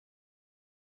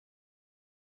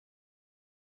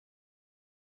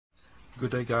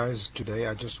Good day guys, today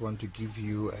I just want to give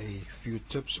you a few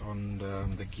tips on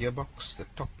the gearbox, the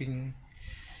topping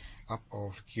up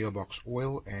of gearbox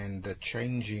oil and the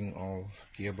changing of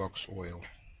gearbox oil.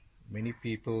 Many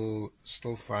people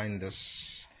still find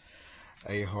this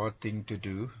a hard thing to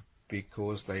do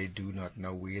because they do not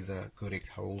know where the correct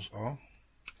holes are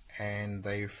and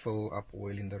they fill up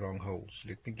oil in the wrong holes.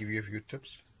 Let me give you a few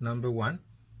tips. Number one,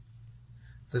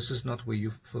 this is not where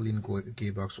you fill in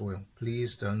gearbox oil.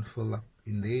 Please don't fill up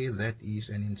in there. That is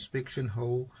an inspection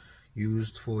hole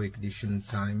used for ignition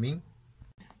timing.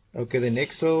 Okay, the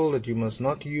next hole that you must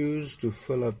not use to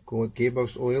fill up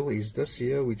gearbox oil is this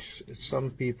here, which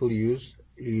some people use,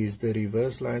 is the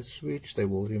reverse light switch. They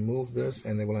will remove this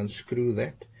and they will unscrew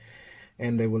that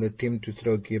and they will attempt to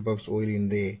throw gearbox oil in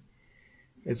there.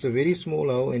 It's a very small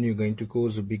hole and you're going to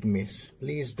cause a big mess.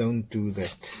 Please don't do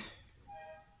that.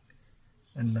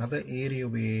 Another area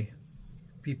where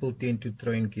people tend to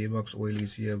throw in gearbox oil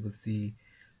is here with the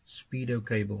speedo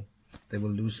cable. They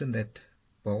will loosen that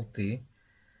bolt there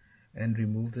and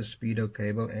remove the speedo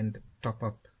cable and top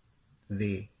up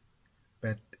there.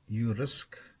 But you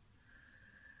risk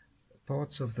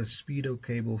parts of the speedo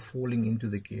cable falling into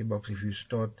the gearbox if you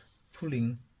start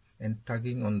pulling and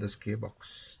tugging on this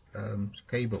gearbox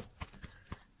cable.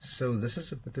 So this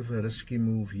is a bit of a risky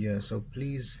move here. So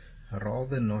please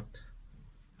rather not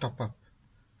top up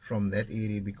from that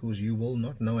area, because you will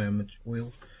not know how much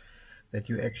oil that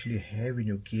you actually have in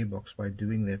your gearbox by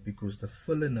doing that, because the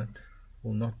filler nut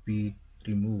will not be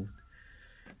removed.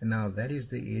 And now that is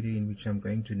the area in which I'm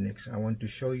going to next. I want to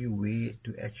show you where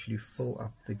to actually fill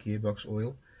up the gearbox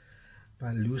oil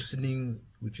by loosening,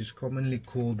 which is commonly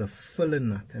called the filler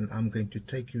nut, and I'm going to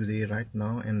take you there right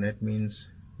now, and that means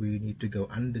we need to go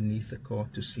underneath the car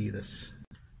to see this.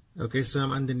 Okay, so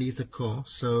I'm underneath the car.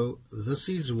 So this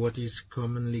is what is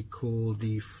commonly called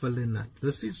the filler nut.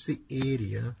 This is the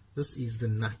area, this is the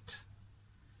nut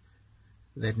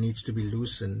that needs to be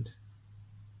loosened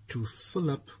to fill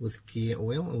up with gear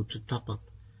oil or to top up.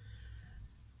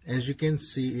 As you can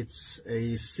see, it's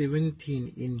a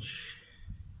 17-inch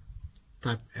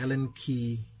type Allen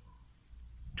key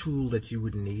tool that you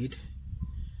would need.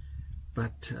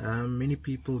 But many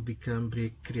people become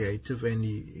very creative and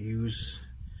use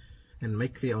and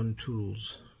make their own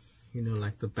tools, you know,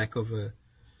 like the back of a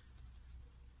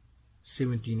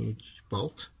 17-inch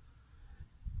bolt.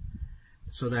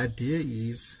 So the idea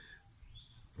is,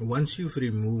 once you've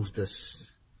removed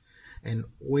this and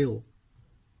oil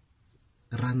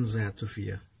runs out of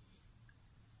here,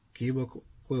 gearbox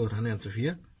oil run out of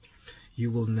here,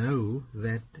 you will know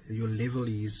that your level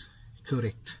is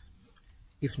correct.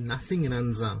 If nothing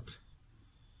runs out,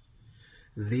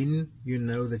 then you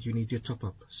know that you need to top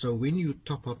up. So when you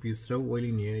top up, you throw oil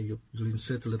in here, you'll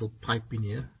insert a little pipe in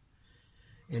here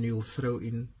and you'll throw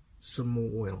in some more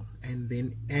oil, and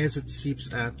then as it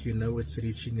seeps out, you know it's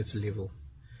reaching its level.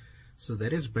 So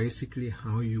that is basically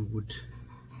how you would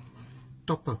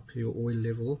top up your oil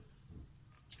level,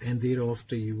 and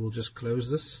thereafter you will just close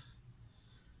this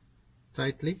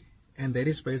tightly, and that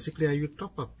is basically how you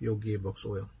top up your gearbox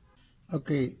oil.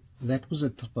 Okay, that was a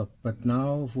top up, but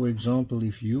now, for example,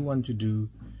 if you want to do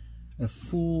a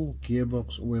full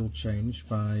gearbox oil change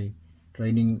by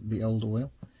draining the old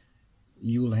oil,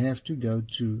 you will have to go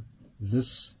to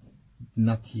this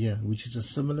nut here, which is a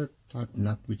similar type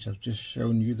nut which I've just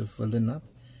shown you, the filler nut.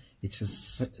 It's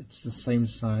the same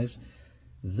size.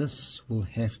 This will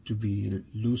have to be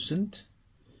loosened,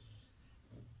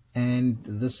 and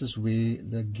this is where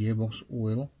the gearbox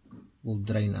oil will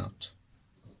drain out.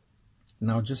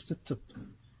 Now, just a tip,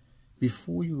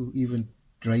 before you even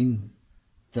drain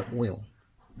the oil,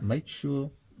 make sure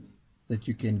that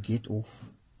you can get off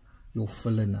your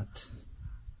filler nut.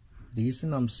 The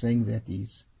reason I'm saying that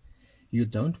is, you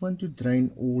don't want to drain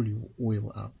all your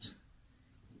oil out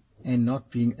and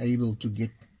not being able to get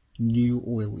new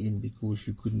oil in because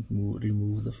you couldn't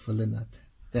remove the filler nut.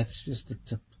 That's just a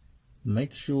tip.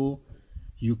 Make sure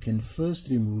you can first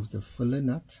remove the filler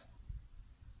nut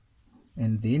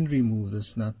and then remove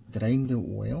this nut, drain the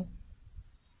oil,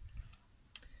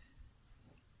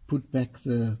 put back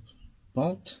the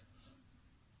bolt,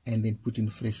 and then put in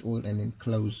fresh oil and then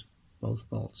close both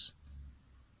bolts.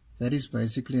 That is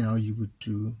basically how you would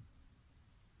do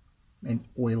an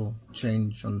oil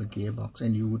change on the gearbox,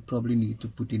 and you would probably need to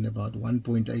put in about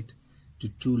 1.8 to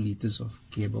 2 liters of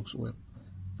gearbox oil.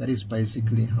 That is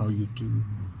basically how you do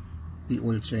the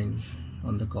oil change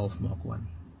on the Golf Mk1.